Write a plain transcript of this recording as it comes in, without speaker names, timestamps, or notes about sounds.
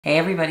Hey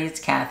everybody,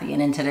 it's Cathy,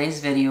 and in today's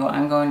video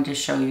I'm going to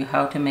show you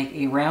how to make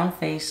a round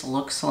face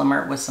look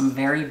slimmer with some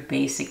very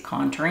basic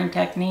contouring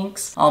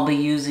techniques. I'll be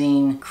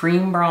using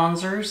cream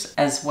bronzers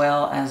as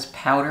well as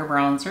powder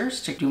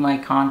bronzers to do my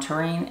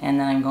contouring, and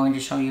then I'm going to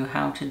show you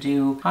how to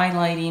do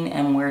highlighting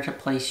and where to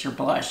place your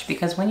blush,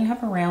 because when you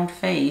have a round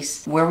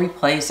face, where we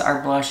place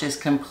our blush is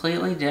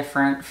completely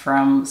different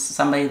from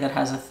somebody that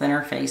has a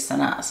thinner face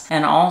than us.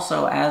 And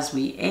also, as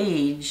we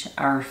age,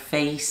 our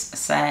face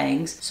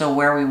sags, so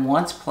where we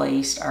once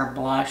placed our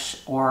blush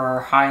or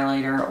our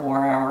highlighter or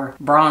our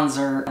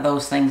bronzer,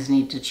 those things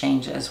need to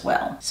change as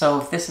well. So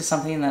if this is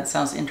something that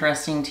sounds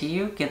interesting to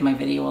you, give my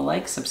video a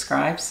like,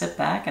 subscribe, sit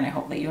back, and I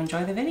hope that you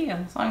enjoy the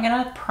video. So I'm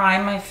gonna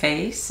prime my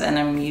face, and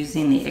I'm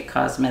using the IT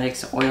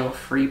Cosmetics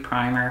oil-free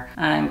primer.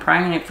 I'm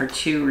priming it for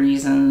two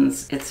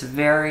reasons. It's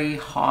very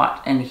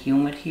hot and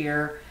humid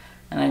here,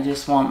 and I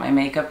just want my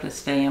makeup to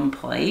stay in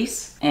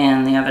place.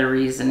 And the other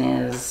reason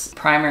is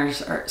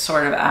primers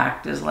sort of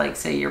act as like,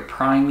 say you're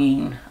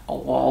priming a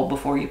wall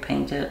before you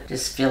paint it.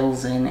 Just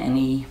fills in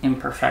any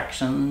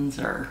imperfections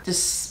or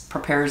just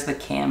prepares the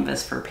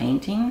canvas for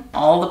painting.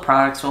 All the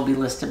products will be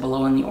listed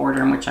below in the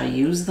order in which I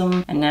use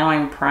them. And now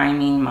I'm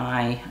priming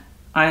my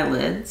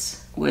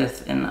eyelids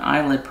with an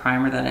eyelid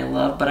primer that I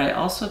love, but I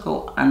also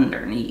go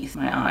underneath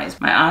my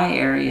eyes. My eye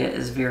area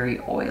is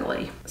very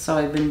oily. So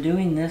I've been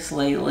doing this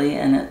lately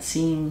and it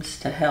seems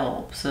to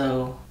help.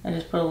 So I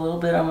just put a little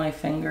bit on my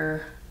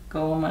finger,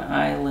 go on my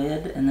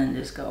eyelid, and then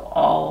just go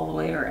all the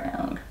way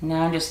around.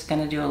 Now I'm just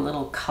gonna do a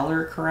little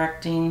color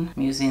correcting.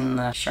 I'm using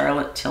the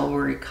Charlotte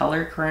Tilbury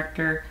color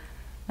corrector,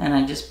 and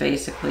I just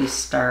basically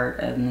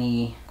start in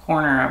the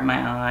corner of my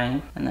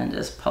eye and then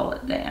just pull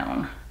it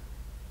down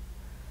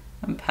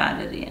and pat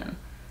it in.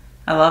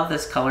 I love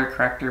this color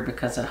corrector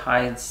because it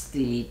hides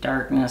the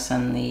darkness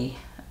and the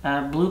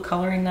blue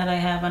coloring that I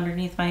have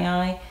underneath my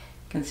eye.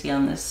 You can see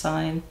on this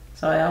side.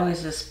 So I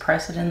always just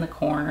press it in the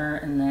corner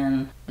and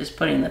then just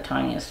putting the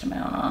tiniest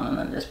amount on and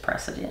then just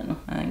press it in.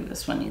 I think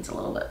this one needs a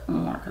little bit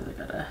more because I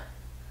got a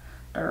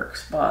dark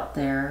spot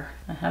there.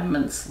 I haven't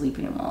been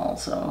sleeping well,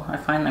 so I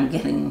find I'm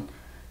getting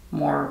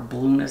more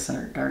blueness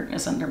or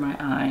darkness under my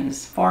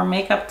eyes. For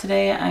makeup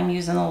today, I'm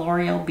using the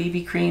L'Oreal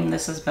BB cream.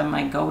 This has been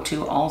my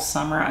go-to all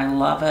summer. I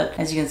love it.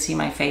 As you can see,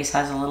 my face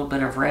has a little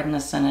bit of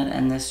redness in it,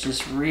 and this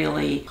just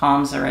really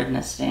calms the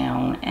redness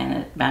down, and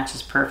it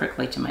matches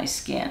perfectly to my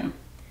skin.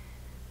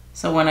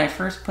 So when I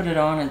first put it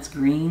on, it's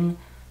green,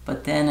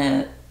 but then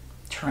it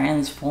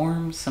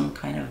transforms, some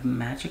kind of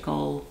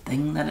magical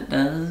thing that it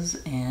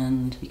does,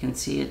 and you can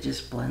see it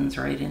just blends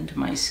right into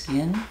my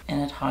skin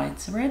and it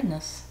hides the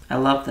redness. I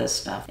love this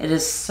stuff. It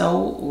is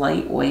so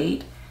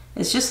lightweight.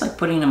 It's just like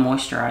putting a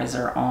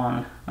moisturizer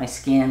on my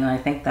skin, and I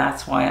think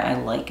that's why I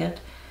like it,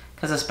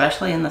 because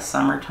especially in the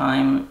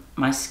summertime,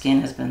 my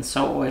skin has been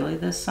so oily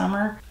this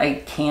summer.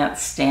 I can't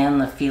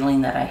stand the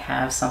feeling that I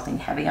have something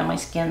heavy on my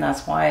skin.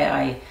 That's why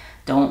I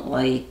don't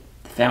like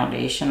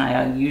foundation.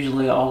 I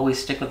usually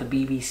always stick with a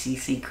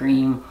BBCC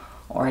cream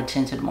or a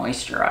tinted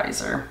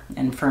moisturizer,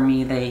 and for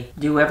me they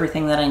do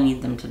everything that I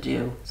need them to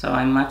do, so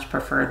I much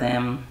prefer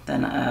them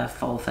than a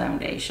full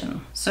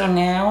foundation. So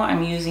now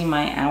I'm using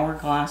my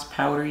Hourglass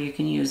powder. You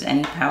can use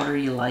any powder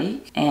you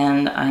like,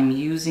 and I'm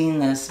using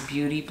this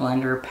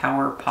BeautyBlender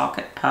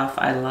Pocket Puff.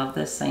 I love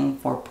this thing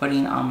for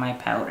putting on my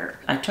powder.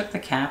 I took the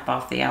cap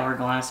off the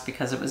Hourglass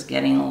because it was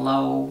getting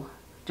low,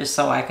 just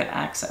so I could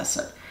access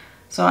it.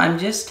 So I'm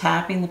just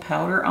tapping the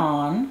powder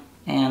on,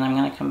 and I'm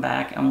gonna come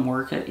back and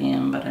work it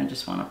in, but I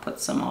just wanna put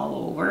some all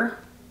over.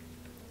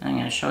 I'm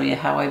gonna show you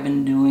how I've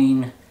been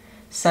doing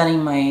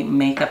setting my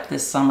makeup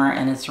this summer,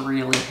 and it's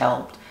really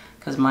helped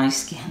because my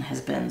skin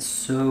has been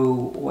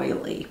so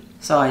oily.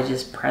 So I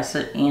just press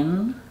it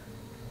in.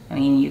 I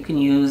mean, you can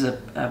use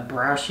a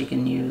brush, you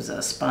can use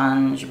a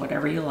sponge,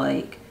 whatever you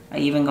like. I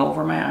even go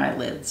over my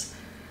eyelids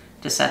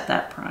to set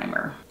that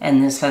primer.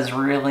 And this has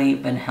really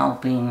been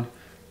helping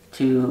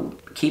to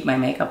keep my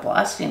makeup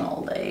lasting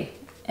all day,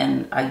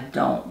 and I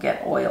don't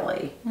get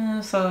oily.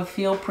 So I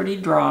feel pretty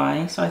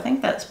dry, so I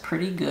think that's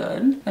pretty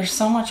good. There's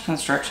so much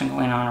construction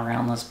going on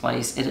around this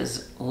place, it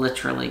is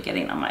literally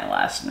getting on my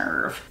last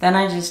nerve. Then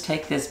I just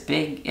take this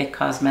big IT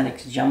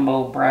Cosmetics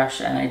jumbo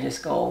brush and I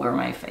just go over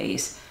my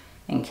face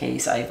in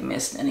case I've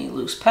missed any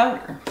loose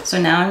powder.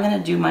 So now I'm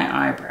gonna do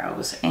my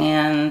eyebrows,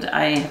 and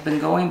I have been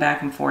going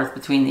back and forth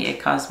between the IT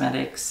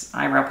Cosmetics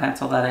eyebrow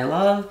pencil that I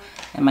love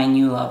and my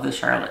new love, the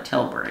Charlotte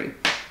Tilbury.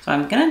 So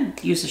I'm gonna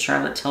use the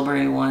Charlotte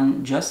Tilbury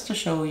one just to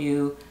show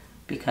you,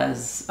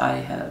 because I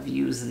have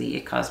used the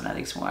IT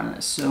Cosmetics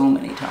one so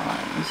many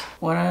times.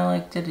 What I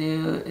like to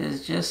do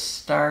is just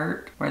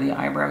start where the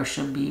eyebrow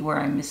should be, where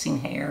I'm missing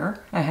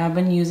hair. I have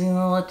been using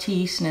the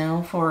Latisse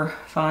now for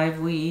 5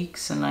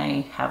 weeks, and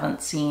I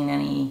haven't seen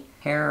any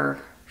hair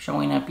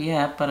showing up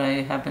yet, but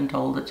I have been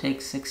told it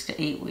takes 6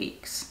 to 8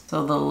 weeks.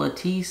 So the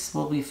Latisse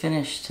will be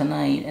finished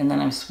tonight, and then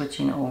I'm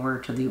switching over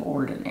to the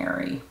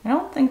Ordinary. I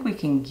don't think we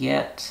can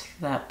get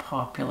that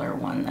popular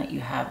one that you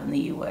have in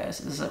the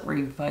US. Is it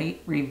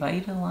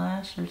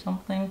Revitalash or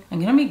something? I'm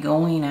gonna be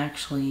going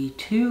actually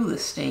to the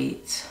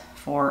States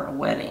for a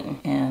wedding,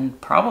 and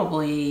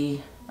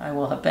probably I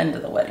will have been to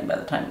the wedding by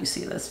the time you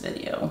see this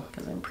video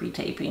because I'm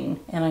pre-taping.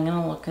 And I'm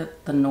gonna look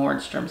at the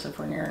Nordstroms if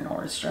we're near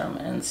Nordstrom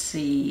and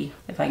see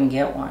if I can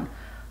get one.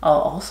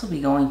 I'll also be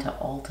going to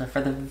Ulta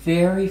for the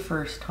very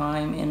first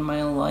time in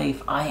my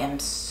life. I am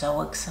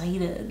so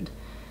excited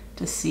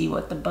to see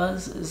what the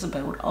buzz is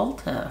about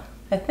Ulta.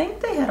 I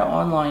think they had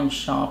online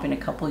shopping a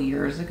couple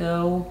years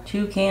ago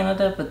to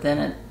Canada, but then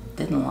it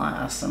didn't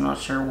last. I'm not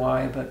sure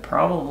why, but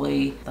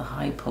probably the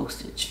high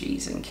postage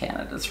fees in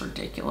Canada. It's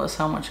ridiculous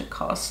how much it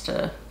costs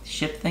to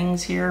ship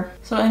things here.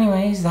 So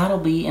anyways, that'll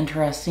be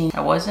interesting. I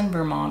was in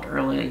Vermont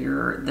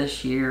earlier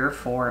this year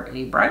for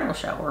a bridal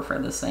shower for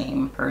the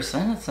same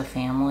person. It's a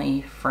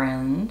family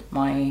friend.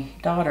 My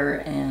daughter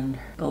and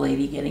the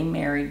lady getting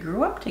married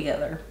grew up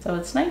together. So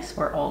it's nice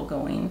we're all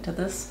going to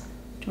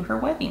her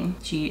wedding.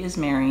 She is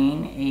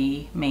marrying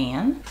a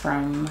man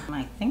from,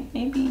 I think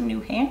maybe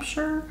New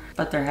Hampshire,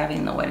 but they're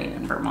having the wedding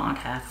in Vermont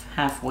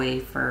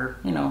halfway for,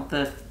 you know,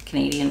 the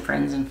Canadian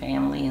friends and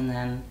family and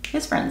then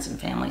his friends and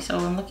family. So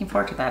I'm looking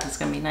forward to that. It's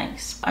gonna be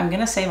nice. I'm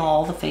gonna save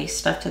all the face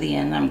stuff to the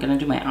end. I'm gonna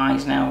do my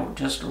eyes now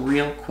just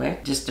real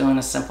quick, just doing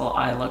a simple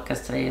eye look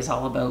because today is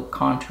all about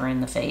contouring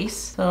the face.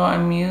 So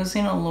I'm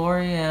using a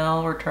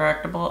L'Oreal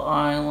retractable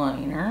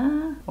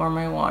eyeliner for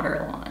my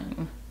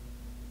waterline.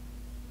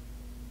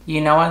 You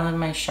know I love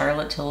my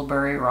Charlotte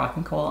Tilbury Rock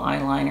and Coal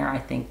eyeliner. I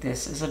think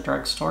this is a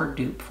drugstore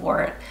dupe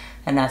for it.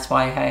 And that's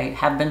why I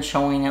have been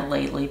showing it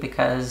lately,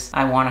 because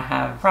I want to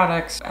have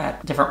products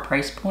at different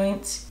price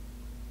points.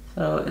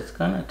 So it's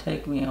gonna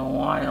take me a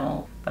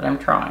while, but I'm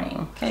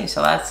trying. Okay,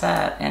 so that's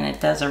that. And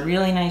it does a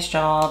really nice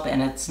job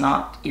and it's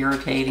not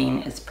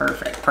irritating. It's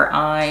perfect. For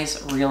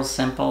eyes, real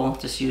simple,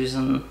 just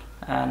using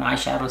an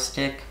eyeshadow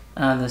stick.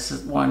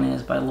 One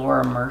is by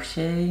Laura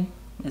Mercier.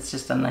 It's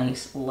just a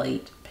nice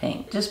light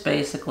pink. Just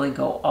basically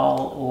go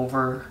all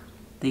over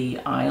the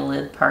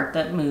eyelid part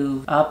that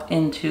moves up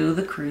into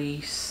the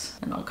crease,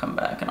 and I'll come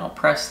back and I'll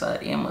press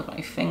that in with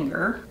my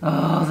finger.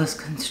 Oh, this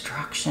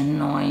construction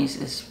noise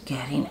is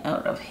getting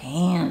out of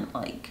hand.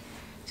 Like,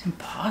 it's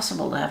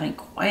impossible to have any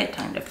quiet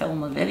time to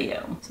film a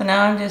video. So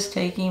now I'm just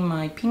taking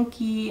my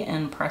pinky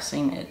and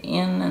pressing it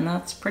in, and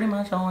that's pretty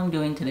much all I'm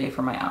doing today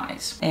for my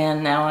eyes.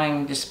 And now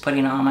I'm just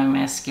putting on my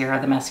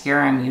mascara. The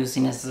mascara I'm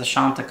using is the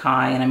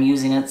Chantecaille, and I'm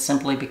using it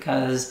simply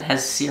because it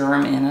has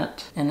serum in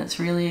it, and it's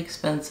really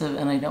expensive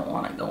and I don't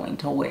want it going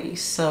to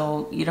waste.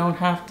 So you don't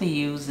have to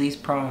use these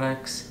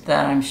products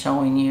that I'm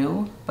showing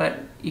you, but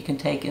you can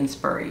take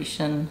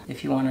inspiration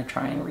if you want to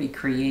try and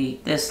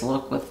recreate this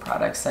look with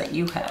products that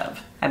you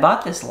have. I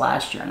bought this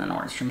last year in a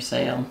Nordstrom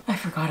sale. I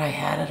forgot I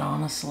had it,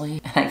 honestly,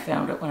 and I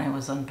found it when I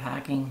was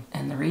unpacking.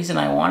 And the reason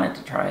I wanted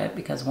to try it,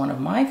 because one of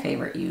my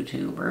favorite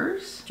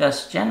YouTubers,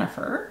 Just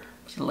Jennifer,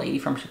 she's a lady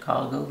from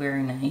Chicago,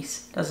 very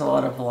nice, does a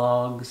lot of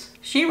vlogs.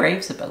 She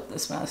raves about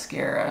this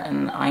mascara,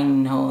 and I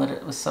know that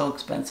it was so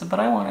expensive, but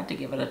I wanted to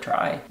give it a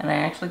try. And I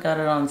actually got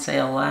it on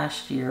sale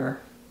last year,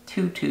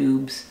 2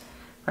 tubes.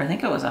 I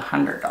think it was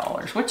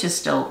 $100, which is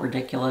still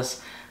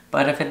ridiculous.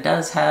 But if it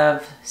does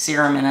have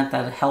serum in it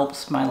that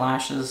helps my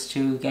lashes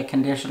to get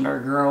conditioned or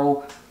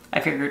grow, I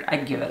figured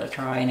I'd give it a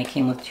try, and it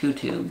came with 2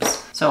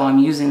 tubes. So I'm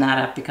using that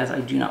up because I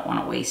do not want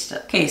to waste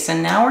it. Okay, so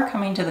now we're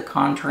coming to the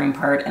contouring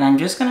part, and I'm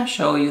just going to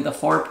show you the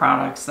 4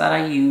 products that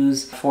I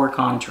use for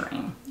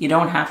contouring. You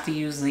don't have to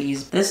use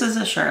these. This is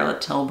a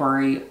Charlotte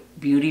Tilbury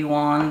Beauty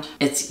Wand.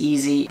 It's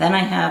easy. Then I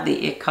have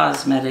the IT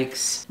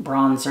Cosmetics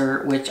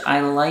bronzer, which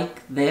I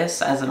like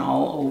this as an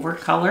all over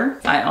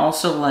color. I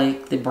also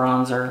like the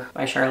bronzer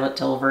by Charlotte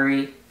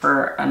Tilbury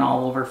for an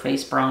all over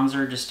face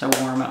bronzer, just to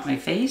warm up my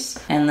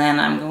face. And then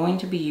I'm going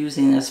to be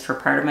using this for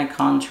part of my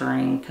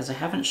contouring because I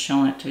haven't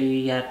shown it to you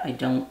yet. I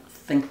don't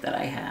think that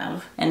I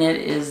have. And it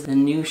is the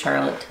new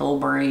Charlotte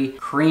Tilbury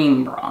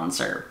cream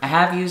bronzer. I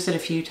have used it a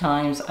few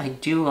times. I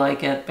do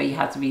like it, but you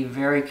have to be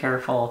very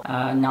careful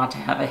not to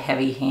have a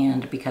heavy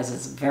hand because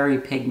it's very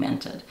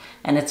pigmented,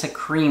 and it's a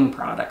cream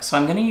product. So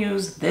I'm going to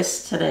use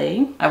this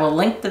today. I will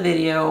link the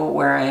video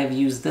where I have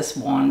used this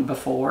one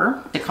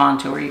before to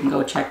contour. You can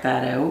go check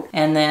that out.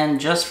 And then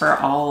just for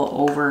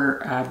all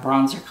over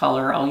bronzer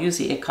color, I'll use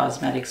the IT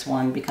Cosmetics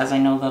one because I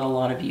know that a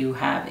lot of you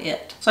have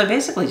it. So I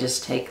basically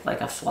just take like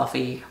a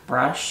fluffy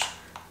brush,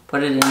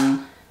 put it in,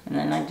 and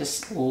then I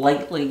just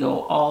lightly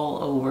go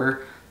all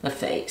over the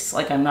face.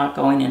 Like, I'm not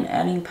going in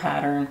any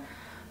pattern.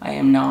 I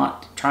am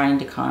not trying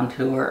to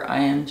contour. I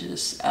am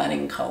just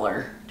adding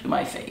color to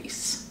my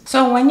face.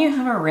 So when you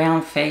have a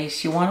round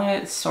face, you want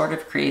to sort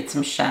of create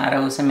some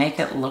shadows and make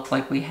it look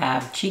like we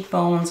have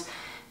cheekbones,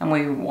 and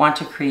we want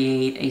to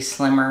create a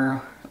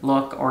slimmer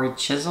look or a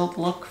chiseled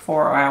look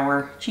for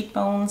our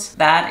cheekbones.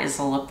 That is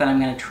the look that I'm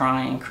going to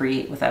try and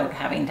create without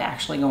having to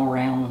actually go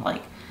around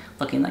like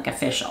looking like a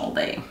fish all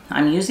day.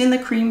 I'm using the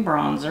cream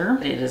bronzer.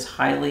 It is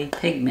highly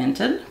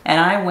pigmented. And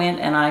I went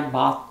and I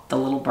bought the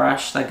little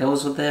brush that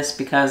goes with this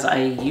because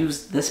I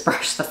used this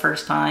brush the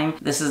first time.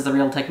 This is the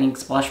Real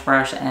Techniques blush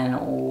brush, and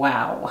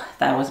wow,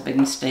 that was a big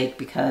mistake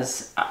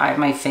because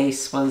my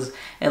face was,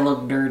 it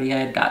looked dirty. I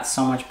had got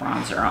so much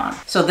bronzer on.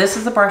 So this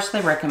is the brush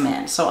they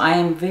recommend. So I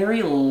am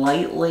very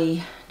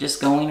lightly just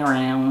going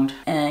around,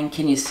 and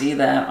can you see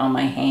that on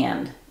my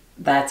hand?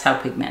 That's how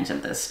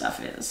pigmented this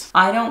stuff is.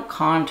 I don't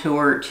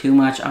contour too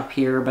much up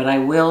here, but I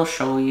will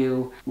show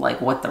you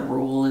like what the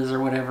rule is or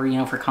whatever, you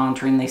know, for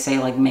contouring. They say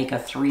like make a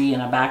 3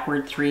 and a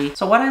backward 3.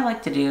 So what I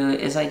like to do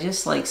is I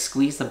just like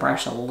squeeze the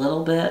brush a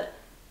little bit.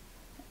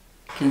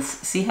 Can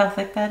see how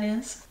thick that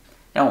is?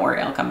 Don't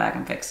worry, I'll come back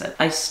and fix it.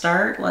 I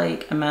start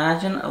like,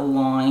 imagine a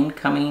line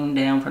coming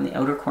down from the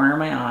outer corner of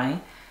my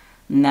eye,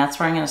 and that's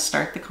where I'm gonna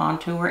start the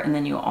contour, and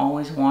then you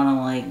always wanna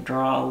like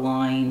draw a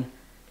line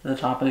to the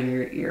top of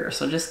your ear.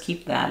 So just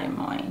keep that in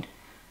mind.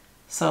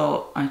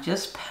 So I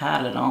just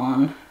pat it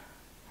on,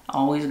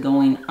 always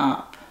going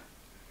up.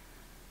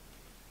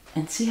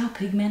 And see how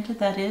pigmented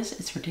that is?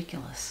 It's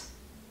ridiculous.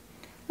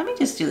 Let me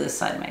just do this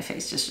side of my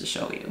face just to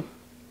show you.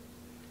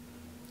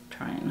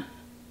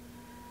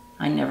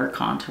 I never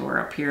contour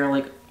up here,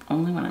 like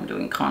only when I'm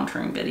doing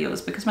contouring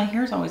videos because my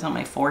hair is always on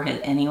my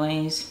forehead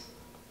anyways.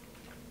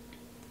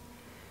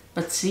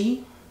 But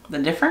see the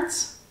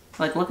difference?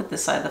 Like look at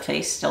this side of the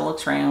face, still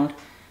looks round.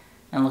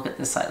 And look at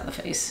this side of the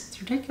face. It's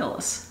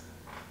ridiculous.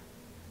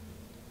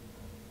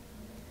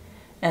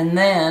 And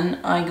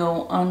then I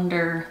go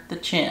under the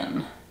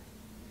chin.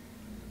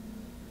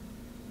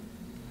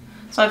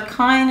 So I've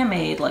kind of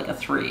made like a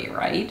 3,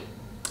 right?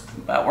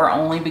 But we're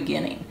only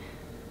beginning.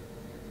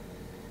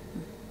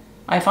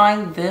 I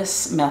find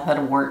this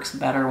method works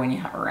better when you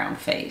have a round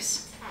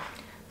face.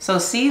 So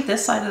see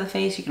this side of the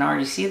face, you can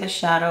already see the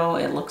shadow.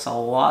 It looks a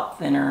lot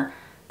thinner.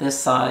 This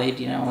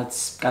side, you know,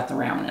 it's got the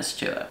roundness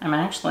to it. I'm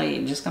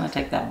actually just going to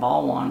take that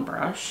ball wand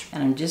brush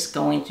and I'm just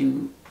going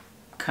to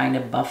kind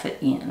of buff it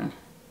in.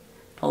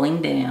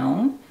 Pulling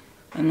down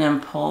and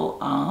then pull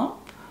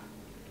up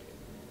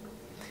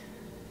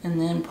and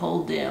then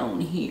pull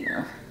down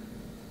here.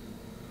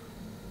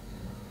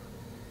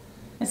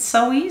 It's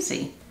so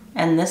easy.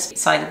 And this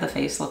side of the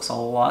face looks a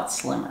lot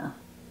slimmer.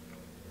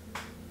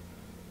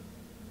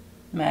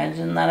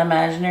 Imagine that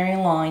imaginary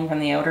line from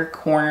the outer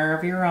corner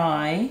of your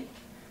eye.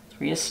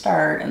 Where you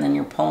start and then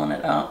you're pulling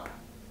it up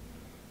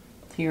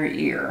to your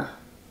ear.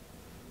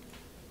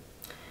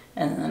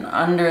 And then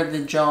under the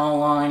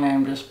jawline,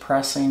 I'm just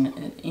pressing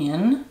it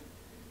in.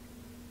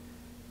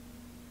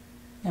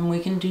 And we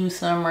can do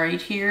some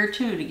right here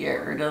too to get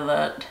rid of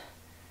that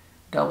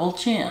double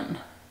chin.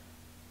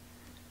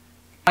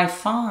 I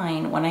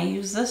find when I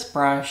use this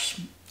brush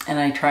and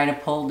I try to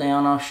pull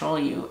down, I'll show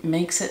you, it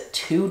makes it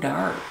too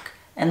dark.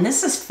 And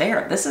this is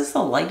fair. This is the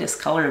lightest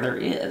color there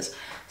is.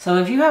 So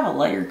if you have a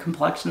lighter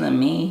complexion than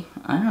me,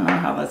 I don't know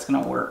how that's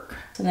gonna work.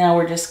 So now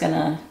we're just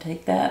gonna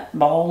take that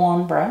ball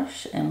wand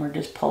brush and we're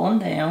just pulling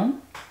down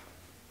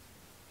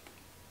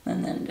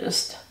and then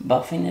just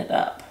buffing it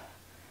up.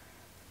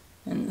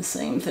 And the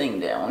same thing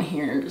down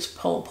here, just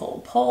pull,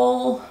 pull,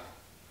 pull.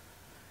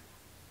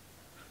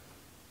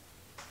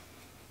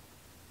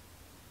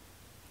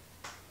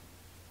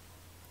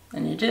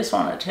 And you just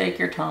wanna take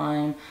your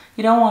time.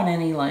 You don't want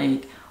any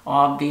like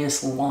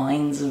obvious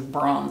lines of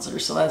bronzer,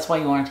 so that's why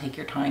you want to take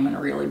your time and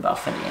really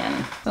buff it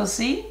in. So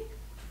see,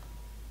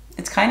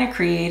 it's kind of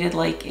created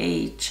like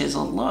a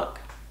chiseled look.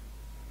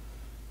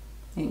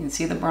 You can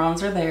see the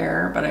bronzer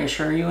there, but I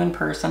assure you in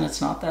person it's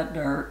not that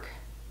dark.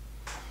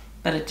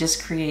 But it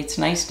just creates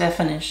nice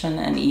definition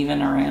and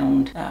even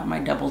around my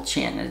double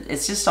chin.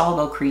 It's just all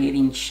about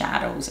creating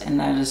shadows, and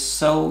that is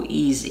so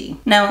easy.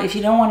 Now, if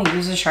you don't want to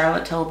use a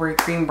Charlotte Tilbury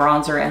cream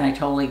bronzer, and I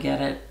totally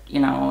get it, you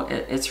know,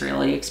 it's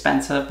really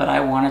expensive, but I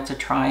wanted to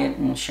try it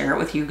and share it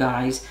with you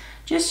guys.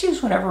 Just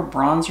use whatever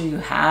bronzer you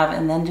have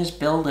and then just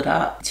build it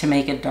up to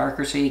make it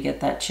darker so you get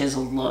that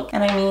chiseled look.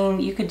 And I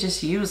mean, you could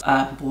just use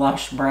a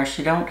blush brush.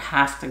 You don't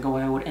have to go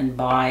out and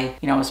buy,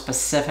 you know, a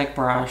specific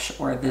brush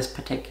or this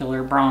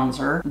particular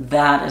bronzer.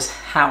 That is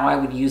how I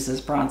would use this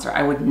bronzer.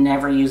 I would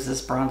never use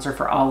this bronzer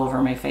for all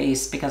over my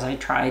face because I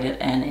tried it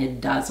and it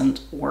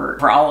doesn't work.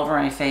 For all over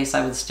my face,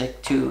 I would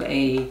stick to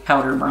a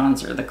powder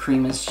bronzer. The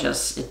cream is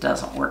just, it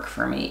doesn't work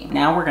for me.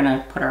 Now we're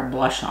gonna put our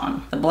blush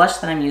on. The blush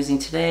that I'm using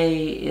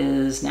today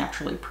is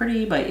Naturally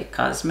Pretty by IT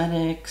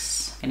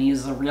Cosmetics. I'm gonna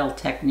use the Real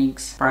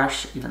Techniques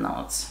brush, even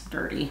though it's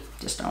dirty.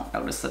 Just don't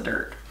notice the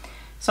dirt.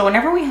 So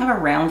whenever we have a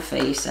round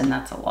face, and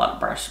that's a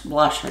lot of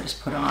blush I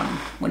just put on.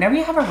 Whenever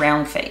you have a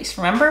round face,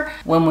 remember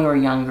when we were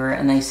younger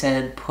and they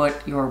said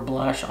put your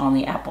blush on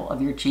the apple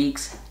of your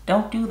cheeks?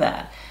 Don't do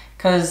that.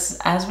 Because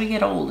as we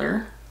get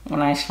older,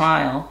 when I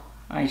smile,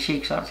 my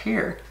cheek's up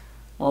here.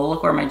 Well,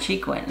 look where my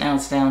cheek went. Now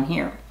it's down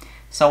here.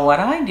 So what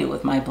I do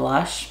with my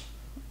blush,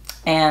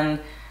 and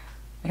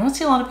I don't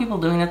see a lot of people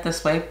doing it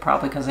this way,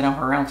 probably because they don't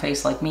have a round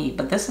face like me,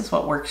 but this is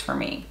what works for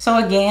me.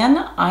 So again,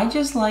 I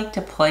just like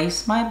to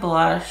place my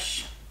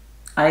blush.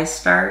 I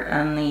start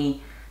on the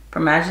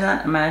Imagine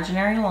that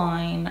imaginary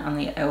line on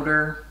the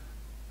outer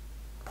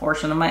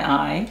portion of my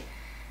eye.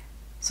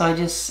 So I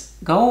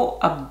just go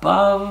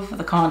above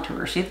the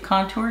contour. See the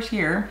contours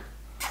here?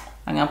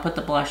 I'm gonna put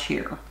the blush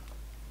here.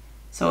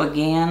 So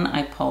again,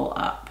 I pull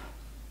up.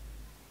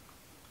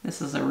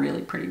 This is a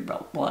really pretty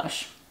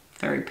blush,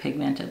 very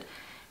pigmented.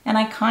 And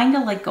I kind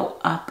of like go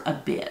up a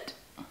bit.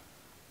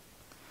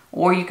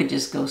 Or you could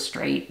just go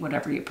straight,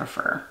 whatever you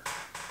prefer.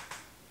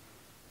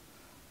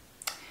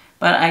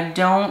 But I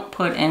don't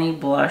put any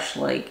blush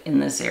like in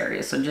this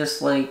area. So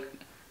just like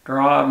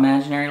draw an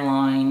imaginary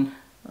line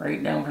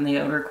right down from the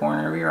outer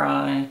corner of your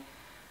eye.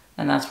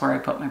 And that's where I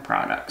put my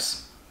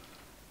products.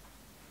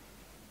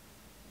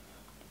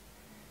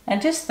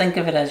 And just think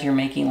of it as you're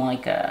making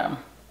like an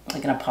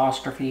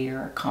apostrophe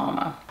or a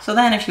comma. So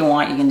then if you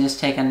want, you can just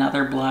take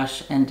another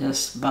blush and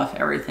just buff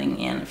everything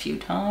in a few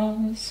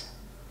times.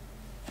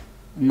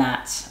 And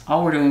that's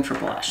all we're doing for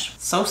blush.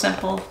 So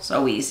simple,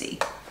 so easy,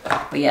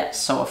 but yet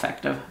so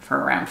effective for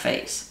a round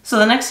face. So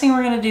the next thing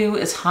we're gonna do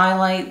is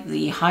highlight.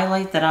 The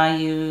highlight that I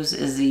use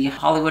is the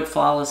Hollywood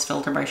Flawless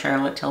Filter by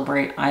Charlotte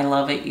Tilbury. I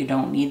love it. You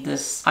don't need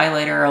this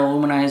highlighter or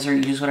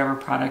luminizer. Use whatever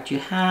product you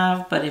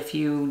have, but if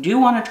you do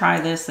wanna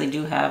try this, they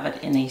do have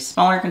it in a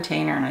smaller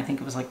container, and I think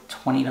it was like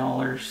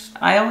 $20.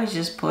 I always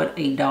just put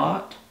a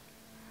dot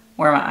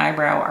where my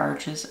eyebrow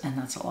arches, and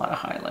that's a lot of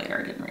highlighter.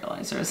 I didn't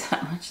realize there was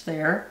that much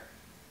there.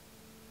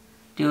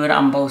 Do it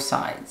on both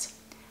sides.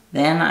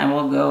 Then I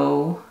will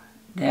go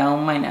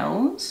down my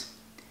nose.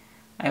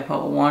 I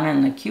put one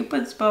in the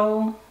Cupid's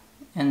bow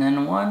and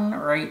then one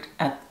right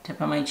at the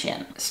tip of my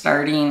chin.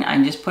 Starting,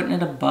 I'm just putting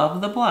it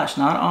above the blush,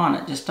 not on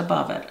it, just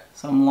above it.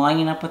 So I'm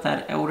lining up with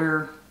that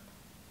outer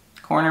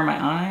corner of my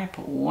eye. I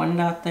put one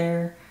dot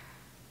there.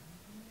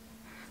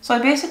 So I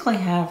basically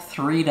have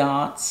 3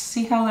 dots.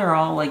 See how they're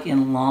all like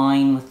in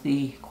line with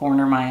the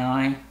corner of my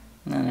eye?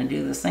 And then I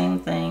do the same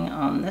thing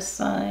on this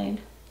side.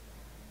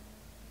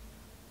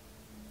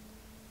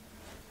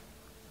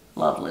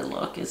 Lovely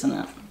look, isn't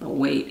it? The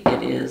weight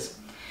it is.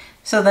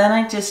 So then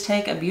I just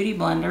take a beauty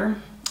blender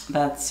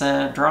that's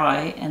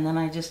dry, and then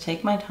I just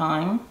take my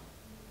time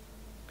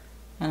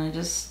and I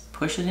just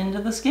push it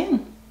into the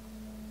skin.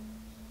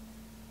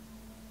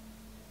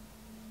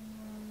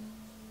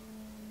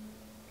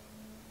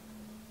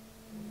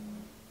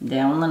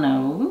 Down the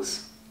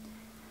nose.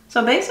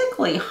 So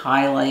basically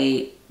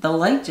highlight, the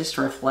light just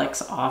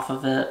reflects off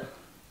of it.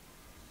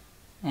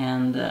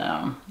 And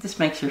this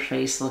makes your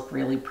face look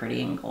really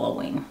pretty and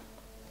glowing.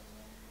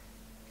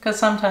 Because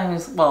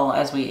sometimes, well,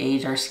 as we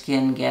age, our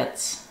skin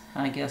gets,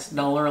 I guess,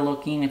 duller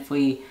looking if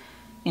we,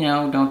 you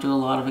know, don't do a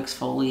lot of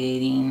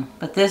exfoliating.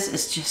 But this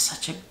is just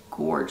such a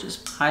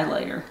gorgeous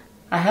highlighter.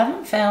 I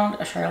haven't found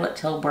a Charlotte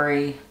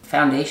Tilbury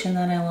foundation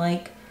that I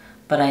like,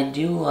 but I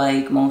do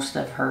like most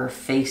of her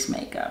face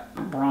makeup.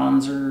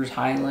 Bronzers,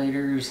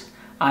 highlighters,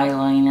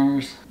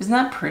 eyeliners. Isn't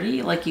that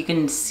pretty? Like you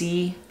can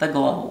see the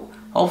glow.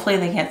 Hopefully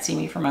they can't see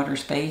me from outer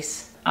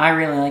space. I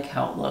really like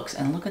how it looks,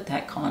 and look at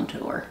that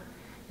contour.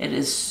 It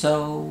is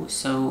so,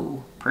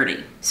 so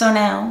pretty. So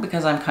now,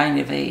 because I'm kind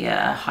of a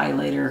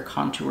highlighter,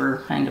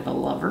 contour kind of a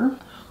lover,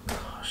 oh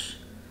gosh,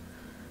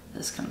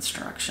 this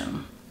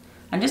construction.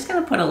 I'm just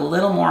gonna put a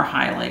little more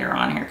highlighter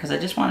on here because I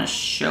just wanna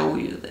show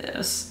you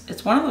this.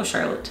 It's one of those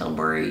Charlotte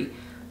Tilbury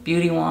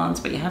beauty wands,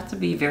 but you have to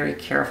be very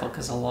careful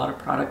because a lot of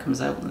product comes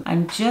out.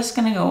 I'm just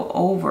gonna go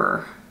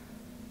over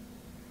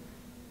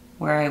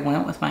where I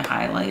went with my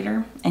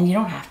highlighter, and you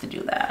don't have to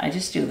do that. I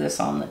just do this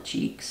on the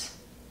cheeks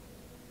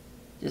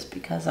just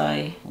because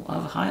I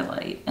love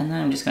highlight. And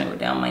then I'm just gonna go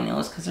down my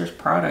nose because there's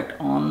product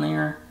on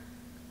there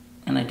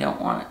and I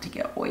don't want it to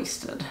get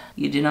wasted.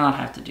 You do not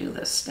have to do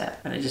this step,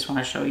 but I just want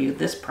to show you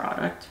this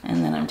product.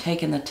 And then I'm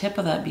taking the tip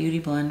of that beauty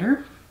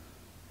blender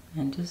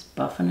and just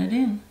buffing it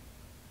in.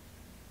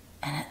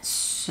 And it's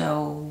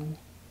so,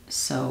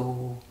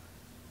 so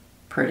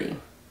pretty.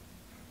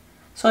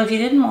 So if you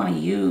didn't want to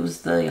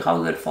use the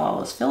Hollywood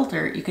Flawless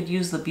filter, you could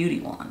use the beauty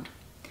wand.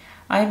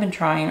 I've been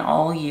trying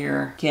all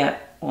year to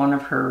get one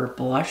of her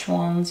blush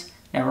ones,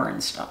 never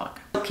in stock.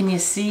 Can you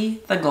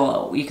see the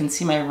glow? You can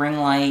see my ring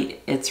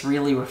light. It's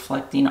really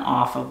reflecting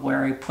off of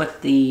where I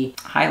put the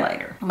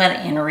highlighter.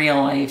 But in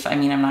real life, I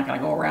mean, I'm not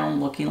gonna go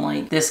around looking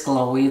like this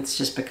glowy. It's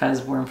just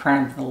because we're in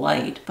front of the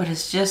light. But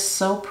it's just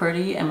so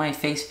pretty and my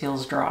face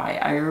feels dry.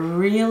 I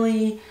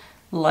really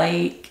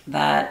like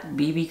that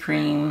BB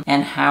cream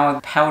and how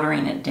I'm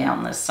powdering it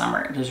down this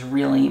summer. It has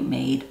really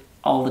made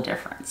all the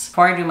difference.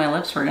 Before I do my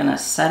lips, we're gonna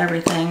set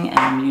everything, and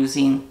I'm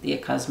using the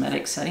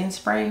cosmetic setting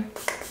spray.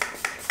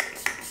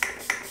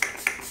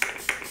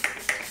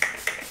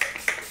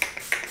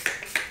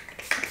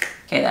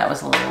 Okay, that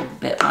was a little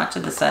bit much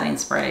of the setting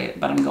spray,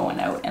 but I'm going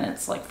out and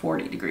it's like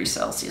 40 degrees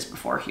Celsius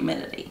before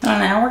humidity. So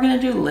now we're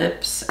gonna do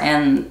lips,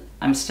 and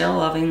I'm still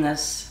loving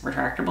this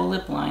retractable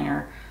lip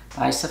liner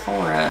by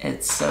Sephora.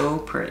 It's so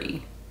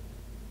pretty.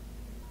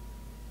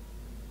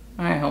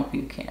 I hope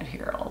you can't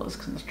hear all this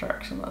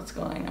construction that's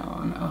going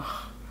on.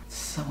 Ugh, it's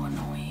so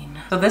annoying.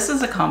 So this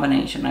is a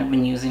combination I've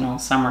been using all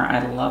summer.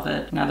 I love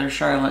it. Another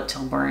Charlotte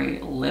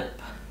Tilbury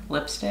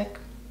lipstick.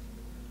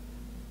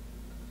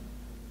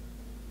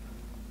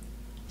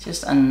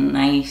 Just a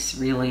nice,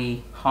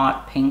 really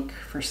hot pink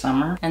for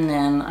summer. And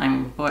then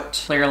I'm put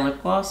clear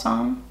lip gloss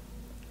on.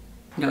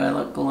 Do I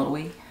look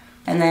glowy?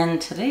 And then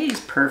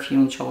today's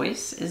perfume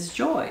choice is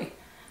Joy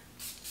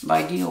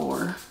by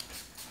Dior.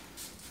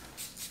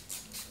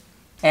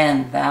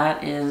 And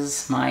that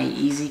is my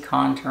easy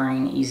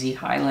contouring, easy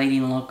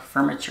highlighting look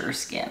for mature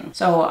skin.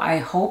 So I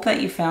hope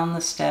that you found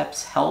the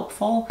steps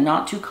helpful,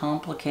 not too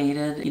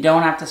complicated. You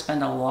don't have to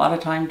spend a lot of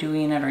time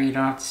doing it, or you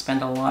don't have to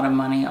spend a lot of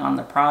money on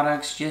the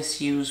products.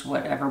 Just use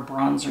whatever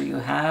bronzer you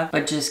have,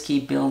 but just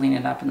keep building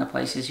it up in the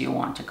places you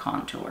want to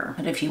contour.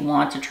 But if you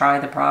want to try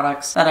the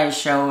products that I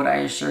showed, I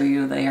assure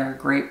you they are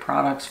great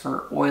products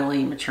for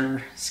oily,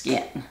 mature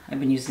skin. I've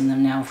been using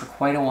them now for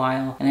quite a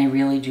while, and I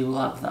really do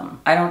love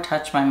them. I don't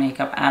touch my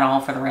makeup at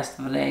all for the rest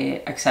of the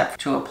day except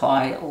to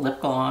apply lip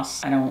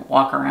gloss. I don't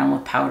walk around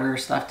with powder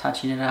stuff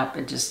touching it up.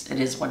 It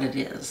is what it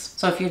is.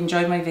 So if you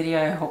enjoyed my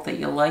video, I hope that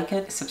you'll like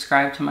it.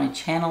 Subscribe to my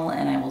channel,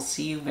 and I will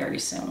see you very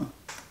soon.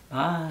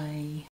 Bye.